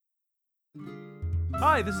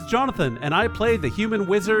Hi, this is Jonathan, and I play the human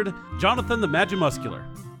wizard, Jonathan the Magimuscular.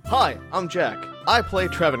 Hi, I'm Jack. I play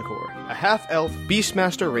Travancore, a half-elf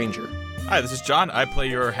Beastmaster Ranger. Hi, this is John. I play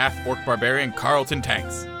your half-orc barbarian, Carlton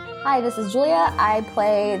Tanks. Hi, this is Julia. I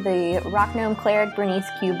play the rock gnome cleric, Bernice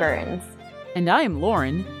Q. Burns. And I am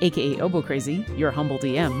Lauren, aka Obo Crazy, your humble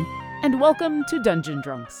DM, and welcome to Dungeon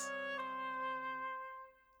Drunks.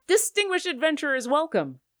 Distinguished adventurers,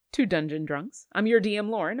 welcome to Dungeon Drunks. I'm your DM,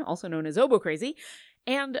 Lauren, also known as Obo Crazy,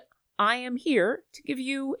 and I am here to give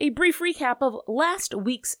you a brief recap of last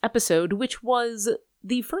week's episode, which was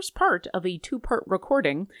the first part of a 2-part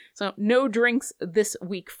recording. So no drinks this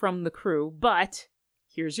week from the crew, but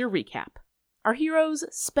here's your recap. Our heroes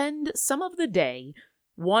spend some of the day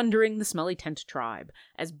wandering the Smelly Tent tribe.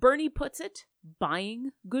 As Bernie puts it,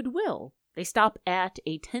 buying goodwill. They stop at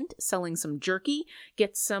a tent selling some jerky,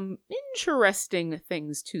 get some interesting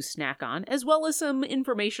things to snack on, as well as some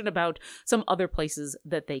information about some other places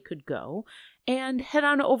that they could go, and head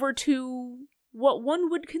on over to what one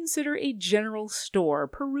would consider a general store,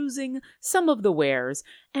 perusing some of the wares,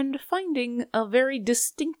 and finding a very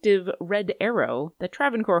distinctive red arrow that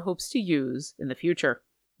Travancore hopes to use in the future.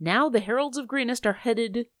 Now the Heralds of Greenest are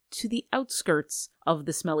headed to the outskirts of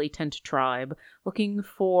the Smelly Tent tribe, looking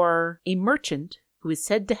for a merchant who is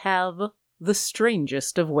said to have the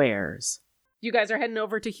strangest of wares. You guys are heading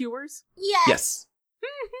over to Hewers? Yes.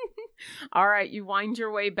 All right, you wind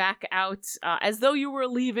your way back out as though you were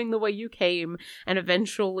leaving the way you came, and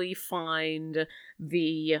eventually find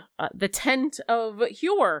the tent of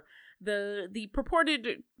Hewer, the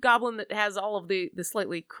purported goblin that has all of the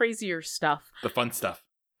slightly crazier stuff. The fun stuff.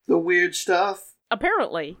 The weird stuff.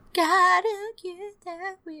 Apparently. Gotta get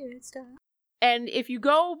that weird stuff. And if you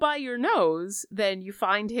go by your nose, then you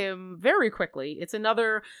find him very quickly. It's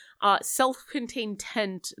another self-contained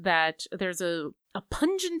tent that there's a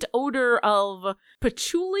pungent odor of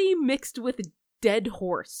patchouli mixed with dead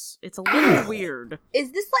horse. It's a little weird.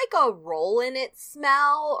 Is this like a roll in it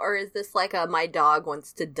smell, or is this like a my dog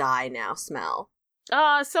wants to die now smell?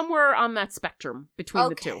 Somewhere on that spectrum between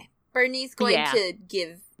the two. Bernie's going to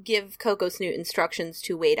give Coco Snoot instructions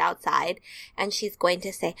to wait outside, and she's going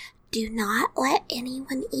to say, "Do not let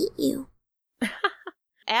anyone eat you."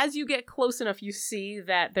 As you get close enough, you see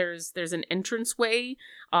that there's an entranceway,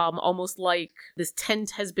 almost like this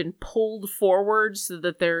tent has been pulled forward so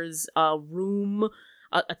that there's a room,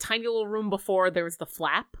 a tiny little room before there's the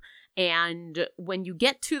flap. And when you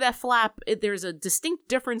get to that flap, there's a distinct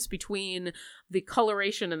difference between the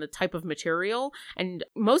coloration and the type of material. And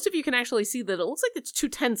most of you can actually see that it looks like it's 2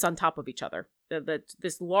 tents on top of each other. That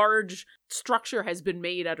this large structure has been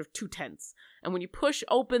made out of 2 tents. And when you push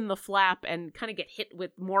open the flap and kind of get hit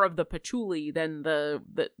with more of the patchouli than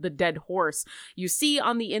the dead horse, you see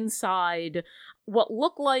on the inside what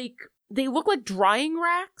they look like drying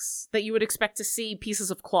racks that you would expect to see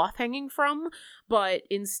pieces of cloth hanging from, but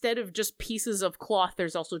instead of just pieces of cloth,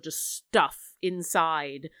 there's also just stuff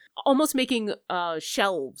inside, almost making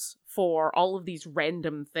shelves for all of these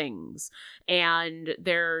random things. And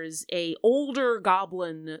there's a older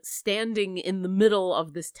goblin standing in the middle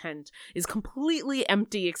of this tent, is completely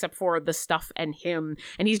empty except for the stuff and him,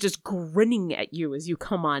 and he's just grinning at you as you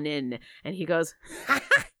come on in, and he goes,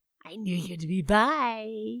 "I knew you'd be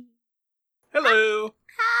by." Hello.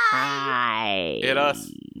 Hi. It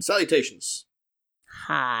us. Salutations.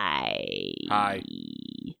 Hi. Hi.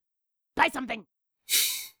 Buy something.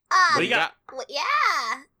 What do you got? Yeah.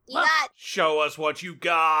 You Look. got... Show us what you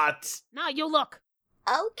got! No, you look.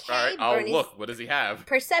 Okay, All right, I'll Bernie's look. What does he have?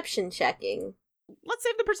 perception checking. Let's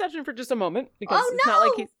save the perception for just a moment, because Oh, it's not no!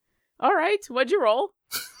 like he's... All right, what'd you roll?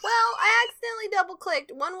 Well, I accidentally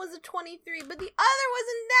double-clicked. One was a 23, but the other was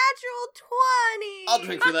a natural 20. I'll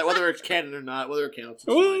drink for that, whether it's canon or not, whether it counts.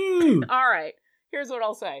 It's fine. Ooh! All right, here's what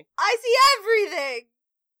I'll say. I see everything.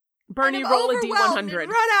 Bernie, And I'm roll a overwhelmed D100.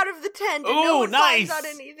 and run out of the tent, and no Ooh, one nice! finds out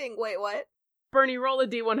anything. Wait, what? Bernie, roll a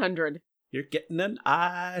D100. You're getting an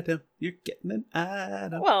item. You're getting an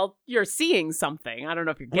item. Well, you're seeing something. I don't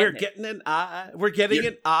know if you're We're getting it. getting We're getting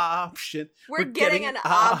an option. We're getting an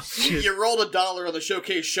option. You rolled $1 on the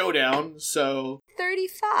Showcase Showdown, so...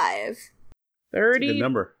 35. 30. Good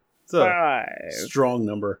number. It's a strong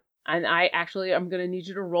number. And I'm going to need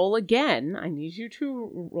you to roll again. I need you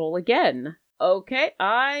to roll again. Okay,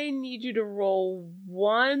 I need you to roll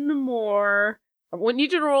one more. I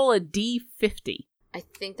need you to roll a D50. I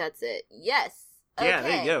think that's it. Yes. Yeah, Okay.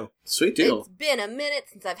 there you go. Sweet deal. It's been a minute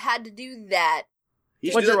since I've had to do that.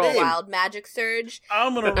 You What'd should do you that roll? name. Wild magic surge.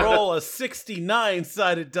 I'm going to roll a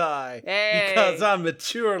 69-sided die. Hey. Because I'm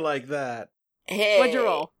mature like that. Hey. What'd you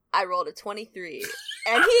roll? I rolled a 23.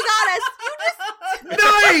 And he got us. You just...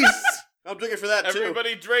 Nice! I'm drinking for that, too.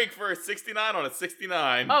 Everybody drink for a 69 on a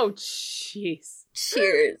 69. Oh, jeez.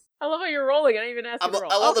 Cheers. I love how you're rolling. I didn't even ask you to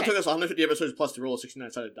roll. I love that Okay. it took us 150 episodes plus to roll a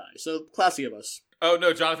 69-sided die. So, classy of us. Oh,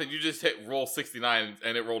 no, Jonathan, you just hit roll 69,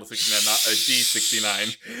 and it rolled a 69, not a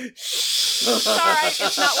D69. It's alright,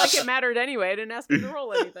 it's not like it mattered anyway. I didn't ask you to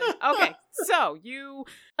roll anything. Okay, so you,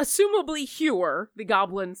 assumably Hewer, the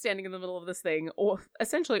goblin standing in the middle of this thing,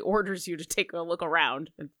 essentially orders you to take a look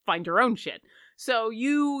around and find your own shit. So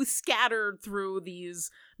you scattered through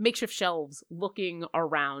these makeshift shelves looking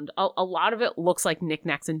around. A lot of it looks like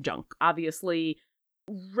knickknacks and junk. Obviously,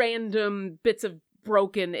 random bits of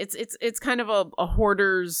broken. It's kind of a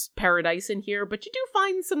hoarder's paradise in here, but you do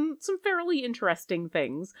find some fairly interesting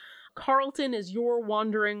things. Carlton, as you're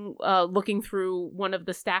wandering, looking through one of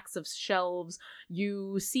the stacks of shelves,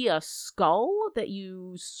 you see a skull that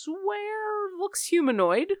you swear looks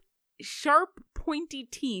humanoid. Sharp, pointy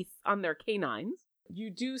teeth on their canines. You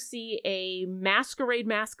do see a masquerade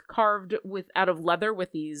mask carved out of leather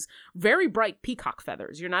with these very bright peacock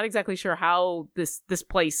feathers. You're not exactly sure how this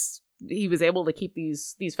place he was able to keep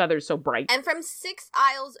these feathers so bright. And from 6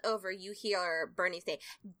 aisles over, you hear Bernie say,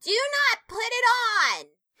 "Do not put it on!"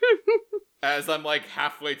 As I'm like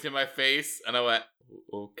halfway to my face, and I went,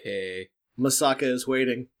 okay. Masaka is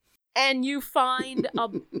waiting. And you find a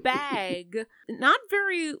bag, not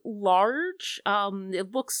very large.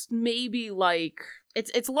 It looks maybe like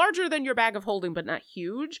it's larger than your bag of holding, but not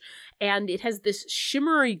huge. And it has this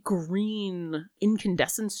shimmery green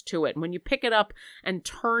incandescence to it. And when you pick it up and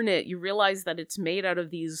turn it, you realize that it's made out of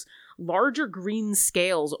these larger green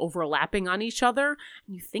scales overlapping on each other.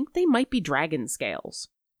 And you think they might be dragon scales.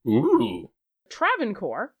 Ooh.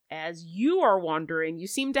 Travancore, as you are wandering, you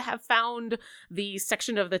seem to have found the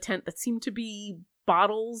section of the tent that seemed to be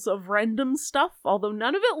bottles of random stuff, although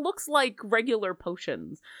none of it looks like regular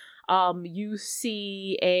potions. You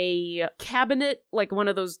see a cabinet, like one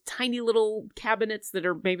of those tiny little cabinets that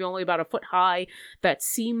are maybe only about a foot high, that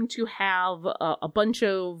seem to have a bunch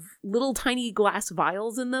of little tiny glass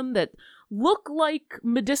vials in them that look like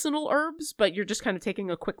medicinal herbs, but you're just kind of taking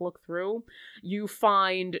a quick look through. You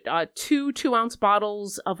find 2 2-ounce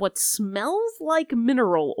bottles of what smells like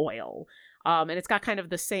mineral oil, and it's got kind of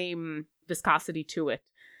the same viscosity to it.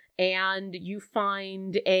 And you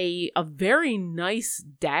find a very nice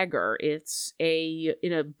dagger. It's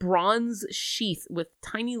in a bronze sheath with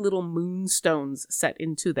tiny little moonstones set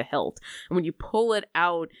into the hilt. And when you pull it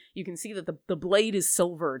out, you can see that the blade is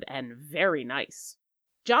silvered and very nice.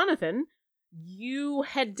 Jonathan, you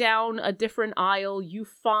head down a different aisle. You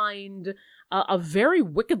find a very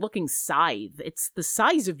wicked-looking scythe. It's the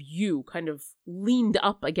size of you, kind of leaned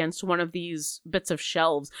up against one of these bits of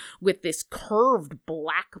shelves with this curved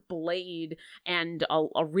black blade and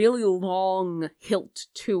a really long hilt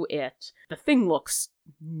to it. The thing looks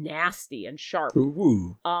nasty and sharp.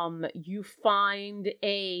 Ooh. You find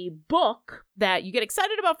a book that you get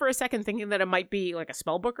excited about for a second, thinking that it might be like a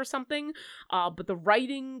spell book or something. But the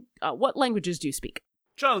writing, what languages do you speak?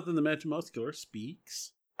 Jonathan the Magimuscular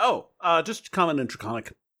speaks. Just common and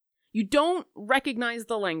draconic. You don't recognize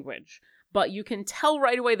the language, but you can tell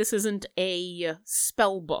right away this isn't a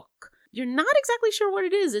spell book. You're not exactly sure what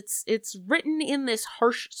it is. It's written in this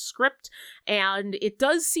harsh script, and it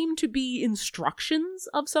does seem to be instructions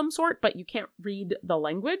of some sort, but you can't read the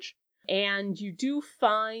language. And you do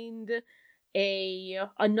find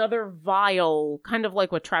another vial, kind of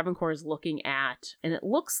like what Travancore is looking at, and it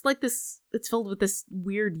looks like it's filled with this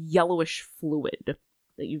weird yellowish fluid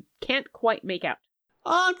that you can't quite make out.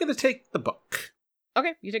 I'm going to take the book.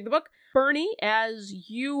 Okay, you take the book. Bernie, as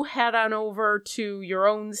you head on over to your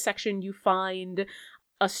own section, you find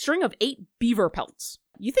a string of 8 beaver pelts.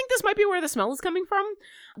 You think this might be where the smell is coming from?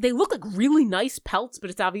 They look like really nice pelts, but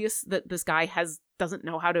it's obvious that this guy doesn't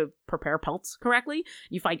know how to prepare pelts correctly.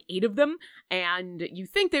 You find 8 of them, and you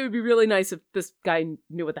think they would be really nice if this guy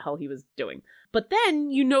knew what the hell he was doing. But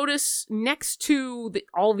then you notice next to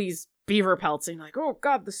all these beaver pelts, and you're like, oh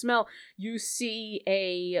god, the smell. You see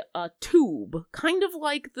a tube, kind of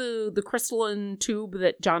like the crystalline tube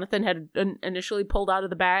that Jonathan had initially pulled out of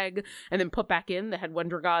the bag and then put back in that had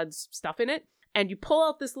Wendergod's stuff in it. And you pull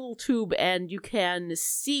out this little tube, and you can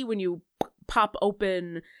see when you pop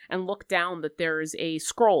open and look down that there's a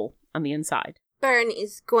scroll on the inside. Bern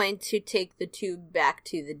is going to take the tube back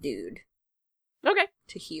to the dude. Okay.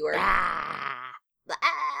 To Hewer. Hi.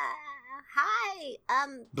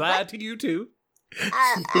 Glad to you too.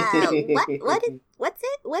 What's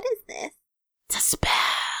it? What is this? It's a spell.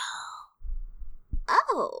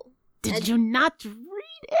 Oh. Did you not read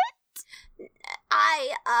it?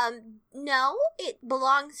 No, it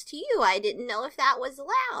belongs to you. I didn't know if that was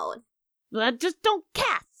allowed. Just don't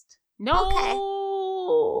cast.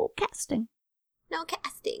 No casting. No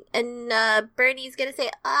casting. And Bernie's gonna say,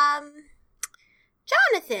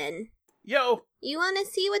 Jonathan, Yo. you wanna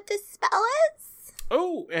see what this spell is?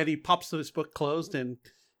 Oh, and he pops his book closed and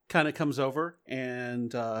kind of comes over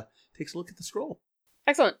and takes a look at the scroll.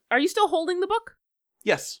 Excellent. Are you still holding the book?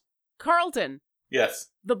 Yes. Carlton, Yes.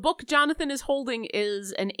 the book Jonathan is holding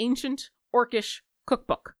is an ancient Orcish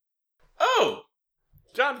cookbook. Oh,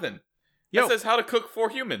 Jonathan. Yo. It says how to cook for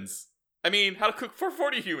humans. I mean, how to cook for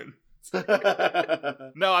 40 humans.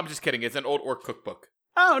 No, I'm just kidding. It's an old orc cookbook.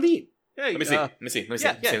 Oh, neat. Hey, Let me see. Let me see.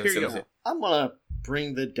 yeah, here you go. I'm gonna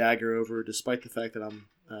bring the dagger over, despite the fact that I'm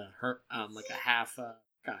hurt. I'm like a half.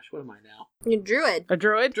 Gosh, what am I now? You druid. A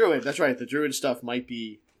druid? Druid. That's right. The druid stuff might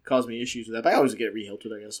be cause me issues with that, but I always get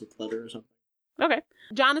re-hilted, I guess, with leather or something. Okay.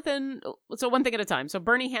 Jonathan, so one thing at a time. So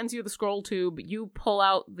Bernie hands you the scroll tube. You pull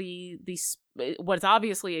out the what is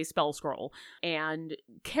obviously a spell scroll, and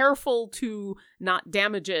careful to not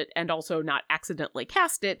damage it and also not accidentally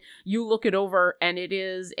cast it, you look it over, and it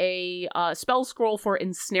is a spell scroll for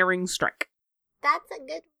Ensnaring Strike. That's a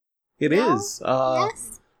good It No? is.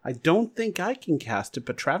 Yes. I don't think I can cast it,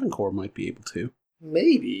 but Travancore might be able to.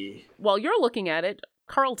 Maybe. While you're looking at it,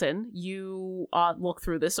 Carlton, you look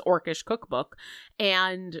through this Orcish cookbook,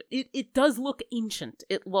 and it does look ancient.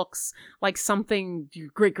 It looks like something your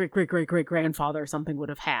great-great-great-great-great-grandfather or something would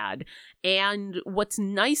have had. And what's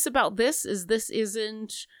nice about this is this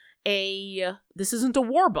isn't a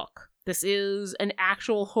war book. This is an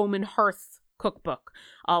actual home and hearth cookbook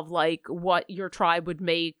of like what your tribe would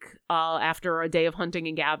make after a day of hunting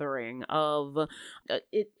and gathering. Of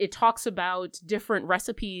it talks about different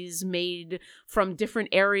recipes made from different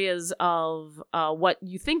areas of what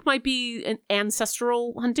you think might be an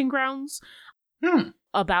ancestral hunting grounds.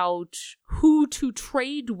 About who to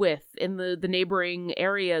trade with in the neighboring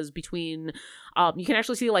areas between, you can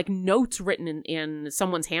actually see like notes written in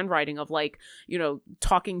someone's handwriting of like, you know,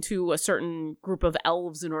 talking to a certain group of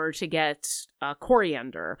elves in order to get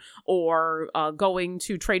coriander, or going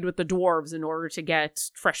to trade with the dwarves in order to get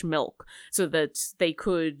fresh milk so that they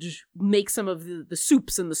could make some of the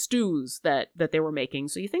soups and the stews that they were making.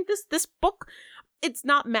 So you think this book, it's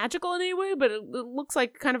not magical in any way, but it looks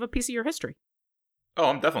like kind of a piece of your history. Oh,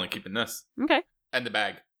 I'm definitely keeping this. Okay. And the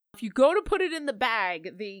bag. If you go to put it in the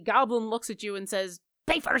bag, the goblin looks at you and says,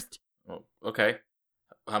 "Pay first." Oh, okay.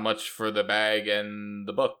 How much for the bag and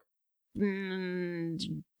the book?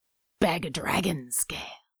 Bag of dragon scale.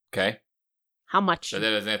 Okay. How much? So that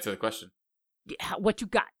doesn't answer the question. What you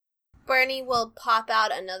got? Bernie will pop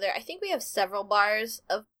out another. I think we have several bars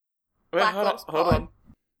of Wait, Black hold on. Wolf's Hold Paw. on.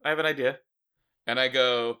 I have an idea. And I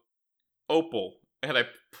go, opal. And I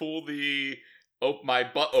pull my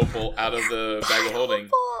butt opal out of the bag of holding.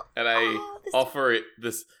 Opal. And I this- offer it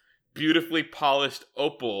this beautifully polished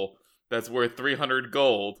opal that's worth 300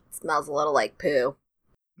 gold. Smells a little like poo.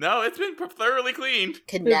 No, it's been thoroughly cleaned.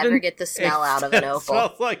 Could never get the smell out of an opal.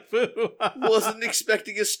 Smells like poo. Wasn't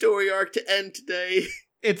expecting a story arc to end today.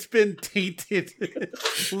 It's been tainted.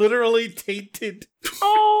 Literally tainted.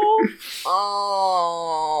 Oh!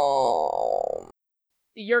 Oh.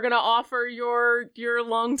 You're gonna offer your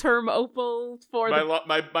long-term opal for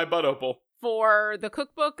My butt opal. for the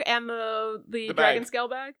cookbook and the The dragon bag. scale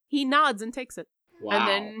bag? He nods and takes it. Wow. And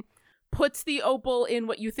then puts the opal in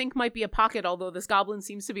what you think might be a pocket, although this goblin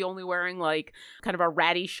seems to be only wearing like kind of a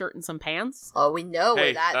ratty shirt and some pants. Oh, we know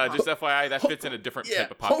Hey, where that. just FYI, that fits in a different yeah,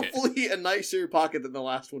 type of pocket. hopefully a nicer pocket than the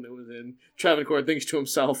last one it was in. Travancore thinks to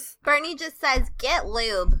himself. Bernie just says, "Get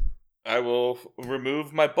lube." I will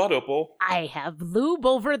remove my butt opal. I have lube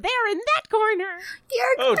over there in that corner.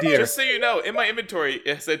 You're Oh dear. Just so you know, in my inventory,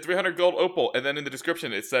 it said 300 gold opal, and then in the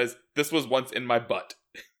description it says, this was once in my butt.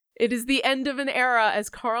 It is the end of an era as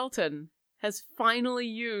Carlton has finally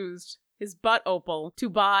used his butt opal to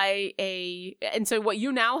buy and so what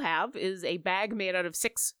you now have is a bag made out of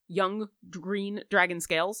 6 young green dragon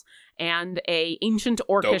scales and a ancient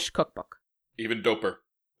Orcish cookbook. Even doper.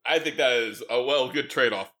 I think that is a good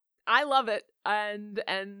trade-off. I love it,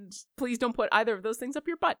 and please don't put either of those things up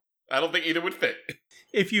your butt. I don't think either would fit.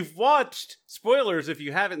 If you've watched, spoilers if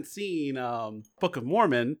you haven't seen Book of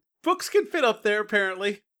Mormon, books can fit up there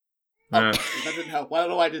apparently. That didn't help. I don't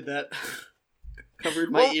know why I did that.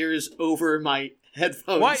 Covered my ears over my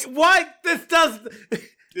headphones. Why? This does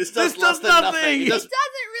This does less than nothing. It does- It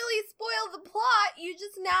doesn't really spoil the plot. You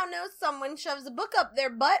just now know someone shoves a book up their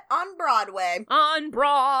butt on Broadway. On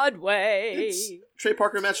Broadway. It's Trey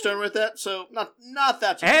Parker, Matt Stone wrote that, so not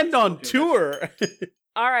that. and on Okay, tour.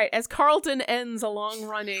 All right, as Carlton ends a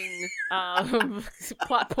long-running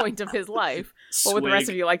plot point of his life, what would the rest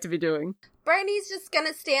of you like to be doing? Bernie's just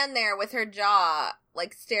gonna stand there with her jaw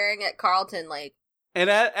like staring at Carlton like. And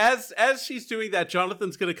as she's doing that,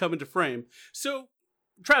 Jonathan's going to come into frame. So,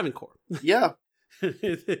 Travancore. Yeah.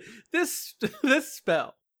 this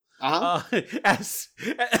spell. Uh-huh. As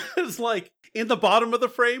like in the bottom of the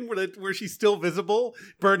frame where she's still visible,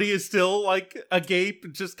 Bernie is still like agape,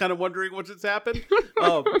 just kind of wondering what just happened.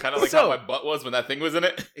 Kind of like how my butt was when that thing was in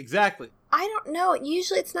it. Exactly. I don't know.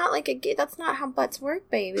 Usually it's not like that's not how butts work,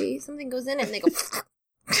 baby. Something goes in it and they go.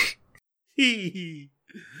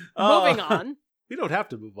 Moving on. We don't have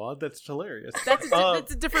to move on. That's hilarious. That's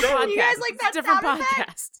a different podcast. You guys like that It's a different sound effect?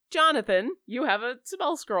 podcast. Jonathan, you have a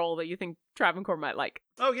spell scroll that you think Travancore might like.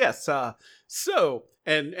 Oh yes. So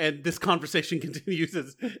and this conversation continues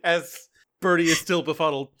as Bertie is still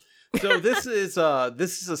befuddled. So this is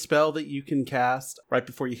a spell that you can cast right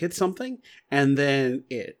before you hit something, and then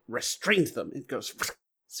it restrains them. It goes.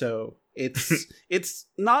 So it's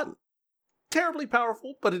not terribly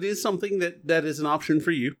powerful, but it is something that is an option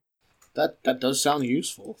for you. That does sound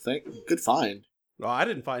useful. Good find. Well, I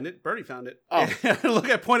didn't find it. Bernie found it. Oh. Look,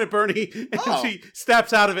 I point at Bernie, and Oh. she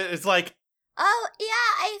steps out of it. It's like, Oh yeah,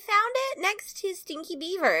 I found it next to Stinky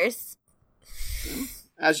Beavers.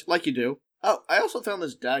 Like you do. Oh, I also found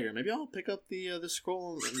this dagger. Maybe I'll pick up the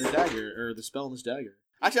scroll and the dagger, or the spell and this dagger.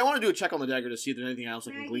 Actually, I want to do a check on the dagger to see if there's anything else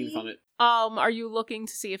I can glean from it. Are you looking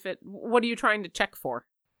to see if what are you trying to check for?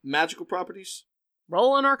 Magical properties?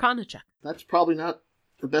 Roll an Arcana check. That's probably not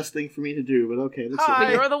the best thing for me to do, but okay, let's Hi. But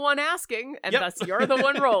see. you're the one asking, and Yep. thus you're the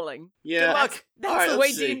one rolling. Yeah. good luck. That's All right, the way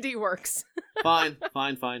let's see. D&D works. Fine.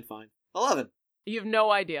 11. You have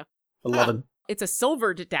no idea. 11. It's a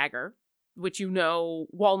silvered dagger, which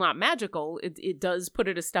while not magical, it does put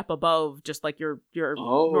it a step above just like your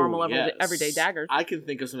Oh, normal yes. everyday daggers. I can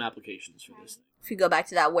think of some applications for this thing. If you go back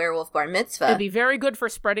to that werewolf bar mitzvah, It'd be very good for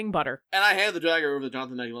spreading butter. And I hand the dagger over to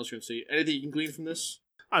Jonathan Nagulusher and see anything you can glean from this.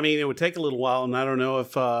 I mean, it would take a little while, and I don't know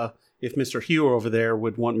if Mr. Hugh over there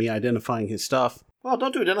would want me identifying his stuff. Well,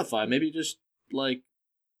 don't do identify. Maybe just, like,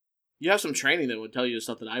 you have some training that would tell you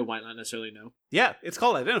stuff that I might not necessarily know. Yeah, it's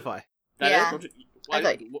called identify. That Yeah. why, I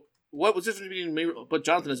thought- what was the difference between me? But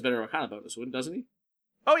Jonathan has better Arcana bonus, doesn't he?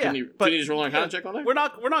 Oh yeah, Can you just roll an Arcana check on there? We're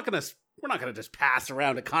not gonna just pass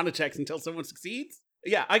around Arcana checks until someone succeeds.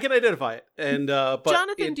 Yeah, I can identify it, and but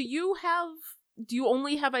Jonathan, do you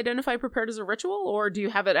only have identify prepared as a ritual, or do you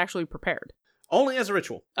have it actually prepared? only as a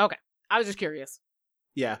ritual. Okay, I was just curious.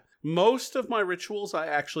 Yeah, most of my rituals I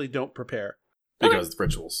actually don't prepare Because it's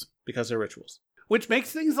rituals. because they're rituals, which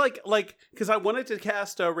makes things like because I wanted to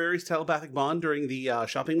cast Rary's telepathic bond during the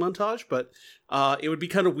shopping montage, but it would be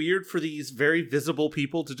kind of weird for these very visible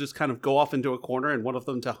people to just kind of go off into a corner and one of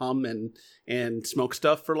them to hum and smoke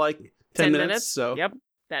stuff for like 10 minutes. So Yep.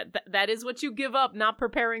 That is what you give up, not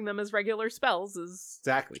preparing them as regular spells, is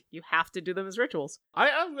exactly. you have to do them as rituals.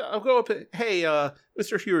 I'll go up. Hey,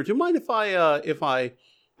 Mr. Hewer, do you mind if I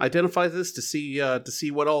identify this to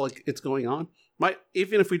see what all it's going on?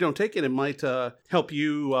 Even if we don't take it, it might help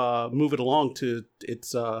you move it along to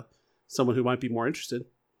someone who might be more interested.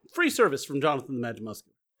 Free service from Jonathan the Magic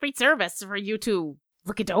Muscular. Free service for you to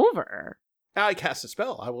look it over. I cast a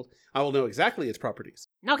spell. I will know exactly its properties.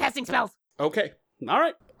 No casting spells. Okay. All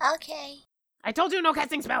right. okay. I told you no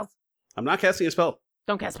casting spells. I'm not casting a spell.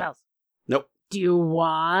 Don't cast spells. Nope. Do you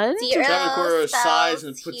want? Zero Travancore spells sighs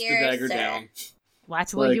and puts here, the dagger sir. down.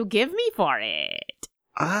 What will Like- you give me for it?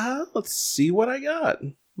 Let's see what I got.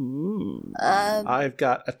 I've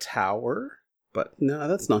got a tower, but no,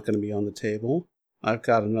 that's not going to be on the table. I've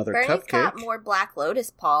got another Bernie's cupcake. got more Black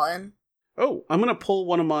Lotus pollen. Oh, I'm gonna pull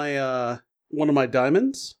one of my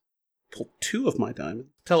diamonds. Pull two of my diamonds,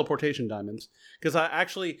 teleportation diamonds, because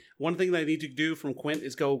one thing that I need to do from Quint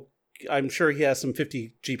is go. I'm sure he has some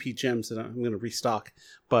 50 GP gems that I'm gonna restock,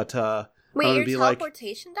 but Wait, gonna your be like-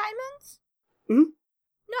 teleportation diamonds? Hmm?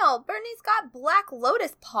 No, Bernie's got Black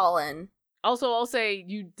Lotus pollen. Also, I'll say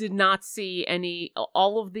you did not see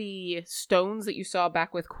all of the stones that you saw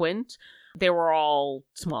back with Quint. They were all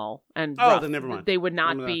small and Oh, rough. then never mind. They would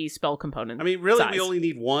not I'm gonna- be spell components. I mean, really, size. we only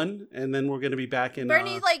need one, and then we're gonna be back in.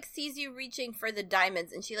 Bernie sees you reaching for the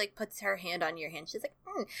diamonds, and she puts her hand on your hand. She's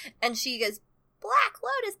like, and she goes, Black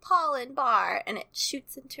Lotus pollen bar, and it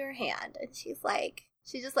shoots into her hand, and she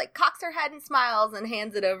just cocks her head and smiles and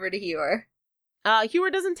hands it over to Hewer. Hewer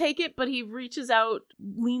doesn't take it, but he reaches out,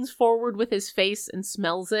 leans forward with his face and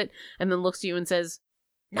smells it, and then looks at you and says,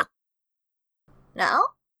 No?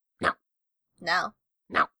 No.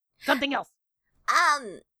 No. something else.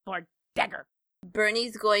 For dagger.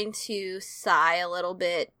 Bernie's going to sigh a little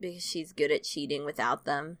bit because she's good at cheating without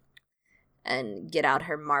them and get out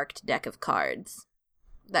her marked deck of cards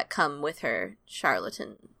that come with her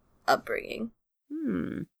charlatan upbringing.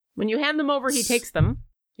 When you hand them over, he takes them.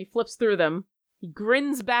 He flips through them. He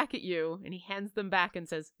grins back at you, and he hands them back and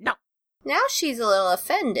says, "No." Now she's a little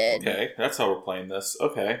offended. Okay, that's how we're playing this.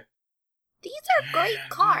 Okay. These are great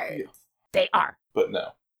cards. They are. But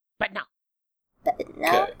no. But no. But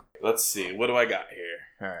no. Okay, let's see. What do I got here?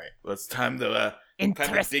 All right, let's time to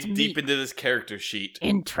Interest dig me. deep into this character sheet.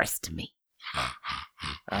 Interest me.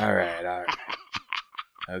 All right.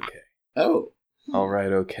 Okay. Oh. All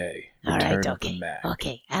right, okay. All right, Return of the okay. Mac.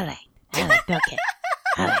 Okay, all right. Okay.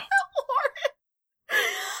 All right. Lauren,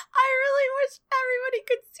 I really wish everybody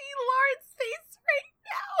could see Lauren's face right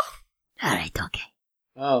now. All right, okay.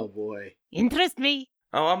 Oh boy. Interest me.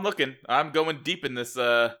 Oh, I'm looking. I'm going deep in this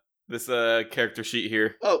character sheet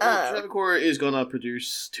here. Oh, well, Travancore is gonna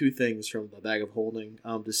produce two things from the bag of holding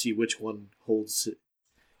to see which one holds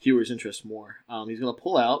Hewer's interest more. He's gonna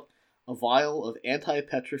pull out a vial of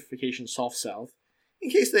anti-petrification soft salve in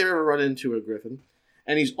case they ever run into a griffin,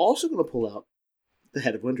 and he's also gonna pull out the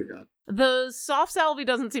head of Wintergod. The soft salve he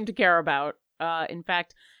doesn't seem to care about. In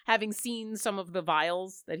fact, having seen some of the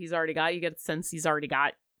vials that he's already got, you get a sense he's already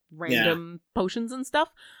got random potions and stuff.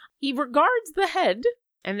 He regards the head,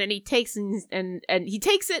 and then he takes and he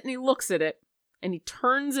takes it and he looks at it, and he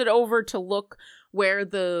turns it over to look where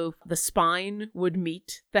the spine would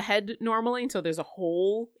meet the head normally. And so there's a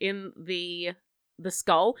hole in the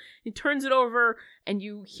skull. He turns it over, and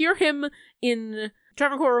you hear him in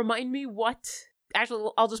Travancore. Remind me what?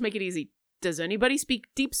 Actually, I'll just make it easy. Does anybody speak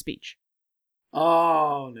deep speech?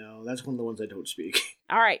 Oh no, that's one of the ones I don't speak.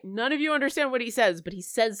 All right, none of you understand what he says, but he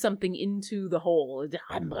says something into the hole. And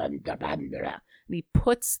he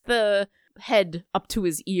puts the head up to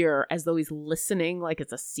his ear as though he's listening like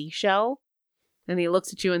it's a seashell. And he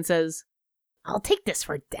looks at you and says, "I'll take this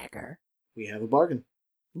for a dagger." We have a bargain.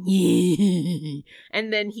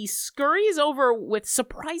 And then he scurries over with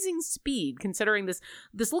surprising speed, considering this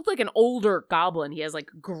looked like an older goblin. He has like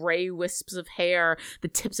gray wisps of hair. The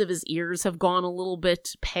tips of his ears have gone a little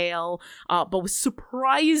bit pale, but with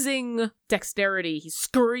surprising dexterity, he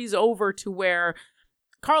scurries over to where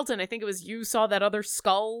Carlton, I think it was you, saw that other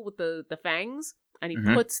skull with the fangs, and he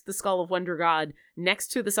puts the skull of Wendergod next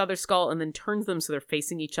to this other skull and then turns them so they're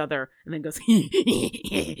facing each other, and then goes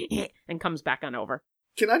and comes back on over.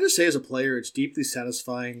 Can I just say, as a player, it's deeply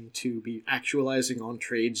satisfying to be actualizing on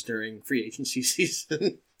trades during free agency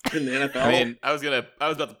season in the NFL. I mean, I was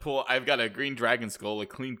about to pull. I've got a green dragon skull, a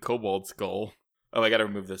clean kobold skull. Oh, I got to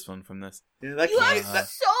remove this one from this. Yeah, that You key, have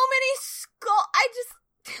so many skull.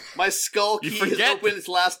 my skull You key has forget. opened its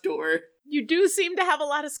last door. You do seem to have a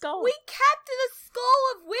lot of skulls. We kept the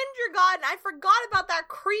skull of Wintergod, and I forgot about that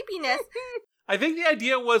creepiness. I think the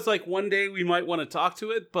idea was like one day we might want to talk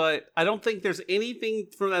to it, but I don't think there's anything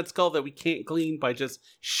from that skull that we can't glean by just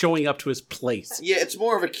showing up to his place. Yeah, it's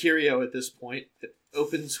more of a curio at this point. It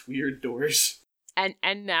opens weird doors. And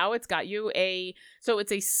now it's got you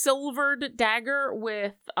it's a silvered dagger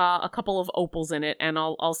with a couple of opals in it, and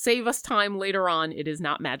I'll save us time later on. It is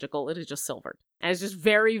not magical, it is just silvered. And it's just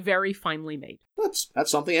very, very finely made. That's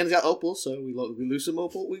something, and it's got opals, so we lose some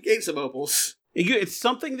opals. We gain some opals. It's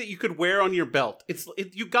something that you could wear on your belt.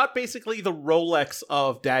 You got basically the Rolex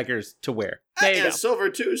of daggers to wear. There you And go. it's silver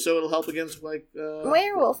too, so it'll help against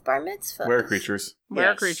Werewolf bar mitzvah. Were creatures.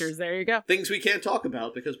 Rare Yes. creatures, there you go. things we can't talk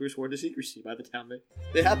about because we're sworn to secrecy by the town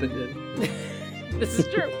they happened in. This is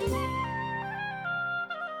true.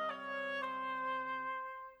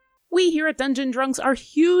 We here at Dungeon Drunks are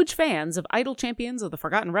huge fans of Idle Champions of the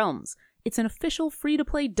Forgotten Realms. It's an official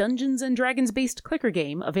free-to-play Dungeons & Dragons-based clicker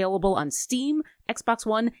game available on Steam, Xbox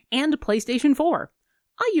One, and PlayStation 4.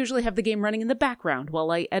 I usually have the game running in the background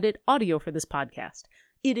while I edit audio for this podcast.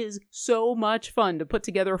 It is so much fun to put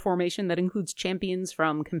together a formation that includes champions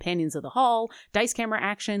from Companions of the Hall, Dice Camera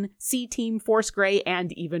Action, C-Team, Force Grey,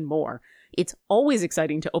 and even more. It's always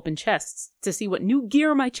exciting to open chests to see what new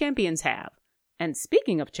gear my champions have. And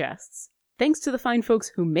speaking of chests, thanks to the fine folks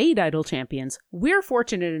who made Idle Champions, we're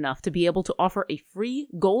fortunate enough to be able to offer a free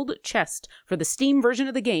gold chest for the Steam version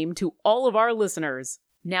of the game to all of our listeners.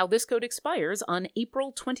 Now, this code expires on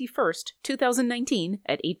April 21st, 2019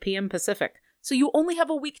 at 8 p.m. Pacific, so you only have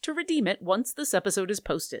a week to redeem it once this episode is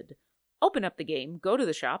posted. Open up the game, go to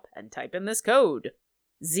the shop, and type in this code.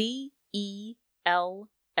 ZELSWEEKACESERES.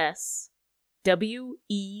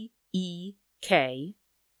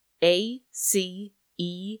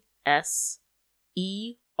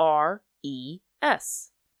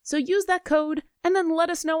 So use that code, and then let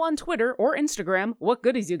us know on Twitter or Instagram what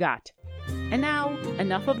goodies you got. And now,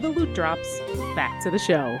 enough of the loot drops. Back to the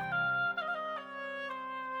show.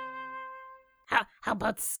 How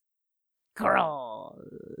about Scroll?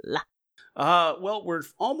 Well, we're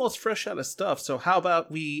almost fresh out of stuff, so how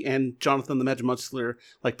about we, and Jonathan the Magic Muscular,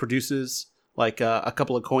 like, produces, like, a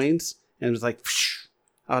couple of coins, and it's like, psh,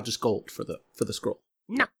 just gold for the scroll.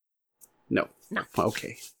 No. No. No.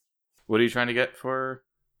 Okay. What are you trying to get for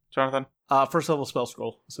Jonathan? First level spell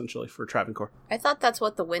scroll, essentially, for Travancore. I thought that's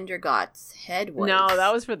what the Wintergot's head was. No,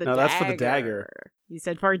 that was for the No, dagger. that's for the dagger. You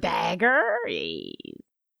said for dagger?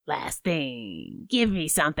 Last thing. Give me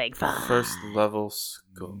something fun. First level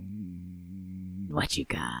skull. What you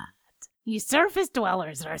got? You surface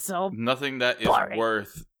dwellers are so... Nothing that is Boring.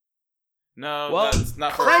 worth. No, Well, that's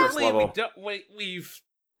not for first frankly, level. we've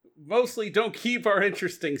mostly don't keep our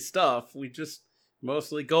interesting stuff. We just,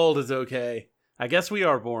 mostly gold is okay. I guess we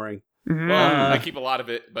are boring. Well, I keep a lot of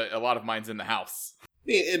it, but a lot of mine's in the house.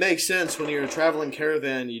 It makes sense when you're a traveling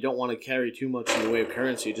caravan. You don't want to carry too much in the way of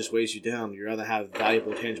currency. It just weighs you down. You'd rather have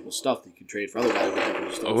valuable, tangible stuff that you can trade for other valuable,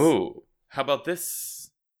 tangible stuff. Oh, how about this?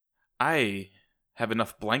 I have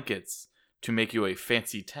enough blankets to make you a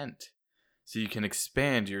fancy tent, so you can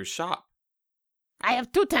expand your shop. I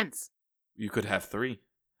have 2 tents. You could have 3.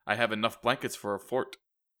 I have enough blankets for a fort.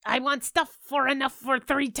 I want stuff for enough for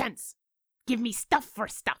 3 tents. Give me stuff for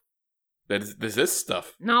stuff. This is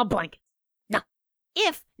stuff. No blankets. No.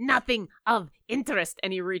 If nothing of interest.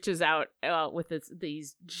 And he reaches out with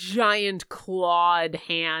these giant clawed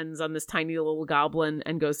hands on this tiny little goblin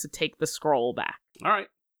and goes to take the scroll back. All right.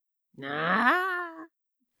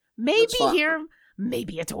 Maybe That's fine. here,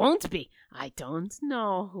 maybe it won't be. I don't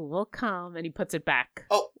know who will come. And he puts it back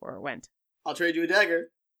where it went. I'll trade you a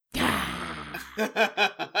dagger.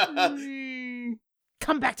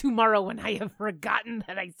 Come back tomorrow when I have forgotten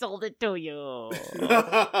that I sold it to you.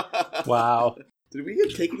 Wow. Did we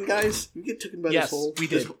get taken, guys? Did we get taken by Yes, this whole we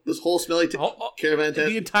did. this whole smelly caravan tent?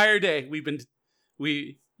 The entire day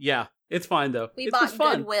yeah, it's fine though. We it's bought just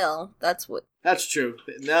fun. goodwill. That's what. That's true.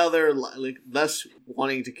 Now they're like less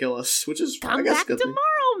wanting to kill us, which is I Come guess back a good thing.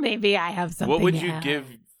 tomorrow. Maybe I have something. What would you else. give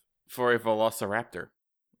for a Velociraptor?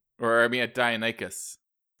 Or, I mean, a Deinonychus.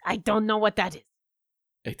 I don't know what that is.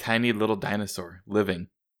 A tiny little dinosaur living.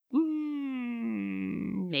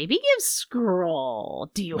 Maybe give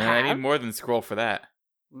scroll. Do you Man, have? I need more than scroll for that.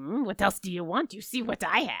 What else do you want? You see what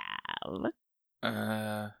I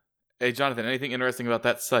have. Hey, Jonathan, anything interesting about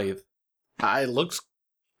that scythe? It looks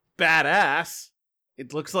badass.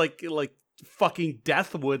 It looks like fucking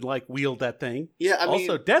Death would like wield that thing. Yeah, I mean,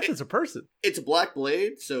 also, Death is a person. it's a black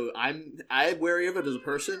blade, so I'm wary of it as a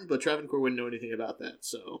person, but Travancore wouldn't know anything about that.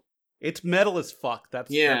 So It's metal as fuck. That's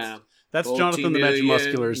Jonathan the Magic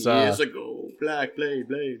Muscular's. Years ago, black blade.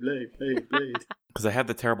 Because I had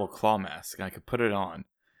the terrible claw mask, and I could put it on,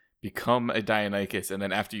 become a Deinonychus, and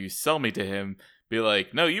then after you sell me to him, be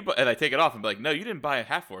like, no, you and I take it off and be like, no, you didn't buy a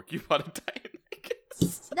half-orc, you bought a Deinonychus.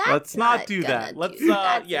 Let's not do that. Let's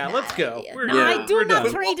let's go. Idea. We're No, Yeah. I do we're not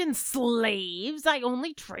done. trade in slaves. I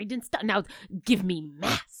only trade in stuff. Now, give me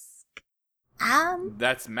mask.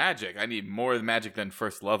 That's magic. I need more magic than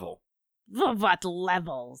first level. What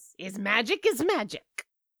levels? Is magic is magic.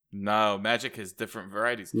 No, magic has different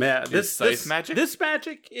varieties. This Is scythe magic? This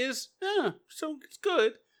magic is so it's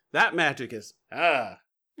good. That magic is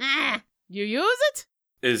You use it?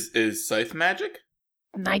 Is scythe magic?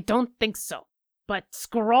 I don't think so. But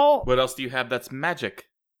scroll. What else do you have that's magic?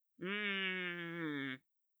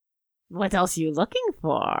 What else are you looking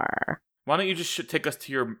for? Why don't you just take us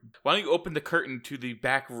to your... Why don't you open the curtain to the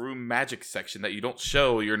back room magic section that you don't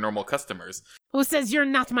show your normal customers? Who says you're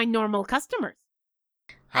not my normal customers?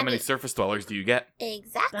 How many surface dwellers do you get?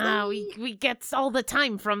 Exactly. We get all the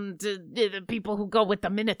time from the people who go with the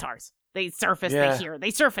Minotaurs. They surface, Yeah. they hear.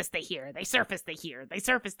 They surface, they hear. They surface, they hear. They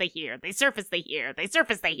surface, they hear. They surface, they hear. They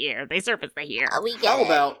surface, they hear. They surface, they hear. We get How it.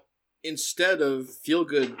 about instead of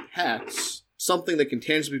feel-good hats, something that can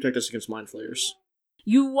tangibly protect us against mind flayers?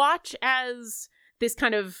 You watch as this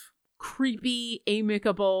kind of creepy,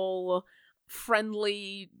 amicable,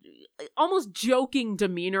 friendly, almost joking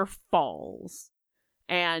demeanor falls.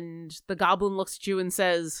 And the goblin looks at you and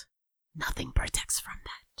says, "Nothing protects from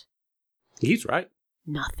that. He's right.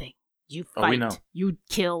 Nothing. You Oh, we fight, know. you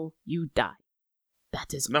kill, you die.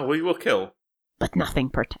 That is No, we will kill. but nothing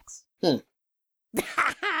protects." Hmm.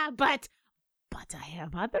 but I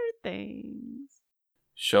have other things.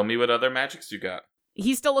 Show me what other magics you got.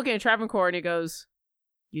 He's still looking at Travancore and he goes,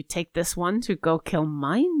 "You take this one to go kill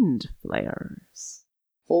mind flayers."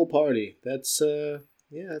 Whole party. That's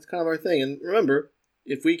that's kind of our thing. And remember,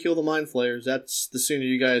 if we kill the mind flayers, that's the sooner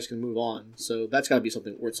you guys can move on. So that's got to be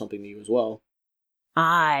something worth something to you as well.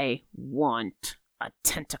 I want a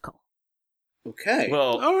tentacle. Okay.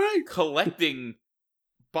 Well, All right. collecting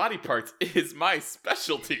body parts is my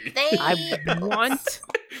specialty. They I want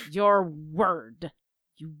your word.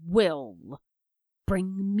 You will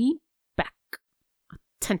bring me back a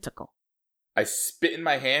tentacle. I spit in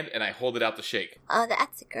my hand and I hold it out to shake. Oh,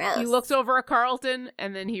 that's gross. He looks over at Carlton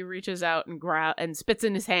and then he reaches out and spits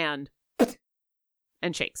in his hand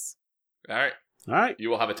and shakes. All right. All right. You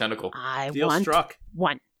will have a tentacle. I Deal want struck.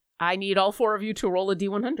 1. I need all 4 of you to roll a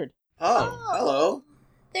D100. Oh, hello.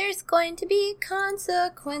 There's going to be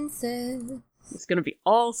consequences. It's going to be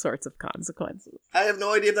all sorts of consequences. I have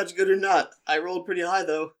no idea if that's good or not. I rolled pretty high,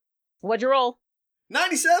 though. What'd you roll?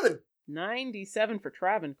 97! 97 for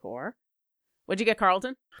Travancore. What'd you get,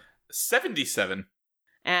 Carlton? 77.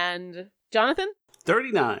 And Jonathan?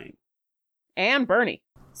 39. And Bernie.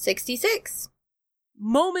 66.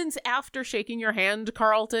 Moments after shaking your hand,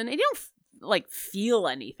 Carlton, and you don't feel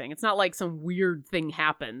anything. It's not like some weird thing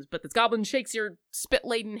happens, but this goblin shakes your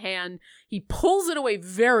spit-laden hand. He pulls it away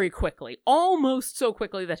very quickly, almost so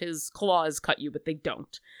quickly that his claws cut you, but they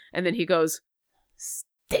don't. And then he goes,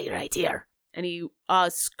 "Stay right here." And he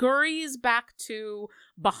scurries back to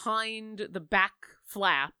behind the back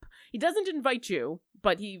flap. He doesn't invite you,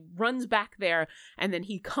 but he runs back there, and then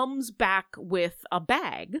he comes back with a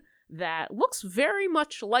bag that looks very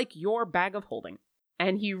much like your bag of holding.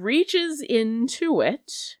 And he reaches into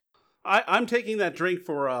it. I'm taking that drink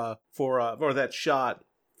or that shot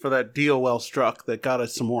for that deal well struck that got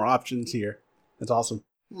us some more options here. That's awesome.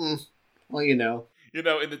 Well, you know. You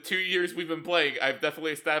know, in the 2 years we've been playing, I've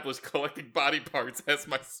definitely established collecting body parts as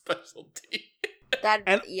my specialty.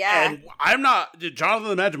 And I'm not. Jonathan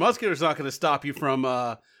the Magic Musketeer's not going to stop you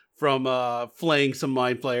from flaying some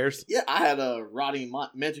mind flayers. Yeah, I had a rotting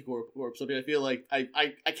magic orb, so I feel like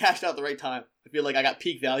I cashed out at the right time. I feel like I got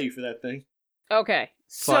peak value for that thing. Okay,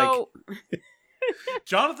 so...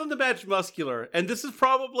 Jonathan the Magic Muscular, and this is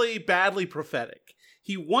probably badly prophetic,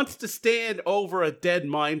 he wants to stand over a dead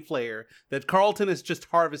mind flayer that Carlton has just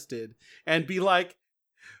harvested and be like,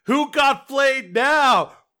 "Who got flayed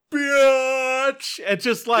now? Bitch!" And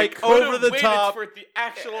just like over the top. For it to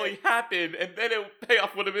actually happen, and then it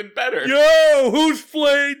payoff would have been better. "Yo, who's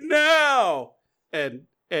flayed now?" And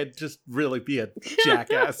just really be a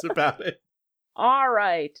jackass about it. All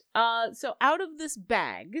right. So out of this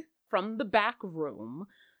bag from the back room,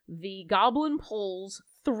 the goblin pulls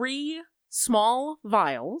 3 small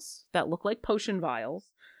vials that look like potion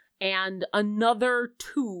vials and another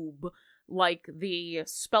tube like the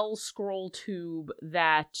spell scroll tube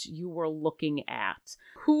that you were looking at.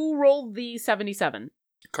 Who rolled the 77?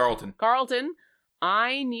 Carlton. Carlton,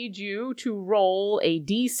 I need you to roll a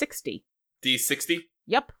D60. D60?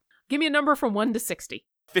 Yep. Give me a number from 1 to 60.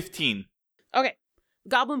 15. Okay.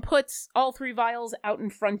 Goblin puts all 3 vials out in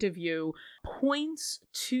front of you, points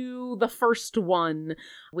to the first one,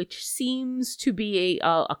 which seems to be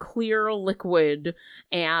a clear liquid,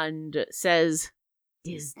 and says,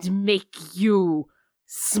 "This to make you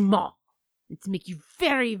small. It's to make you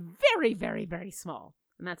very, very, very, very small."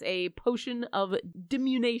 And that's a potion of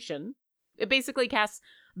diminution. It basically casts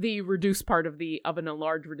the reduce part of an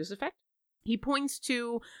enlarge reduce effect. He points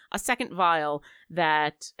to a second vial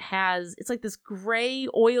that has, it's like this gray,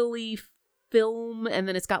 oily film, and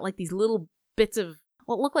then it's got like these little bits of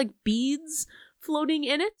what look like beads floating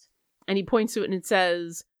in it. And he points to it and it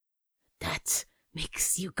says, "That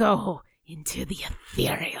makes you go into the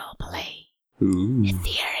ethereal plane." Ooh.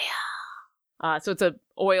 Ethereal. So it's an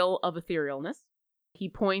oil of etherealness. He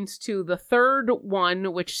points to the third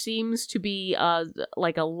one, which seems to be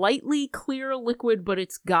like a lightly clear liquid, but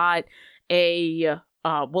it's got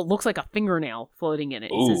what looks like a fingernail floating in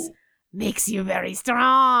it. He says, "Makes you very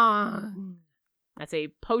strong." That's a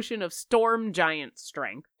potion of storm giant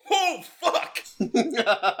strength. Oh, fuck!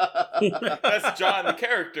 That's John, the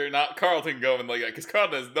character, not Carlton going like that, because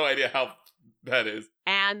Carlton has no idea how that is.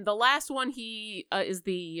 And the last one is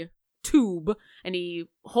the tube, and he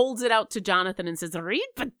holds it out to Jonathan and says, "Read,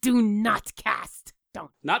 but do not cast."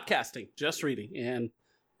 Don't. Not casting, just reading. And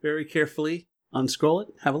very carefully unscroll it.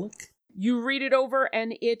 Have a look. You read it over,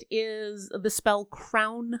 and it is the spell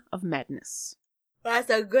Crown of Madness. That's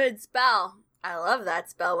a good spell. I love that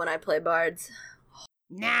spell when I play bards.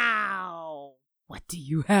 Now, what do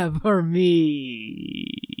you have for me?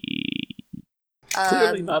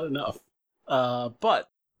 Clearly not enough.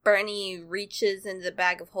 But Bernie reaches into the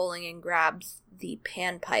bag of holding and grabs the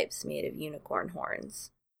panpipes made of unicorn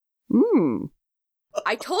horns.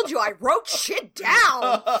 I told you I wrote shit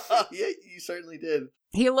down! Yeah, you certainly did.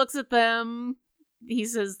 He looks at them. He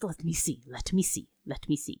says, let me see.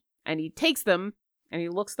 And he takes them, and he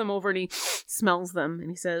looks them over, and he smells them, and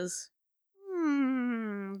he says,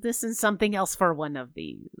 this is something else for one of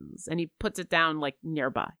these. And he puts it down, like,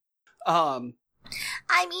 nearby. I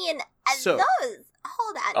mean, And So- those,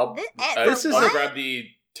 hold on. This is I'll a- grab the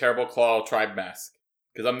Terrible Claw tribe mask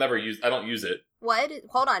because I don't use it. What?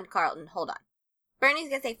 Hold on, Carlton. Hold on. Bernie's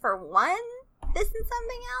gonna say for one, this and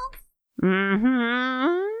something else.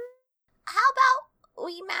 Mm-hmm. How about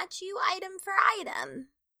we match you item for item?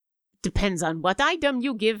 Depends on what item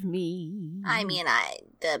you give me. I mean,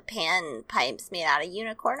 the pan pipes made out of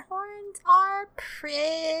unicorn horns are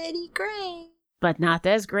pretty great. But not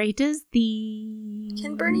as great as these.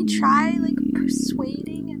 Can Bernie try, like,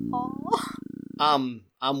 persuading at all?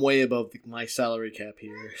 I'm way above my salary cap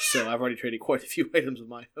here, so I've already traded quite a few items of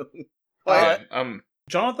my own.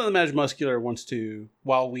 Jonathan the Mad Muscular wants to,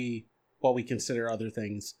 while we consider other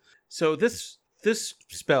things. So this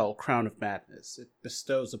spell, Crown of Madness, it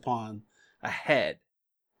bestows upon a head,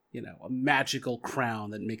 a magical crown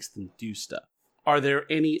that makes them do stuff. Are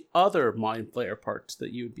there any other Mind Flayer parts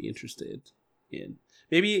that you would be interested in?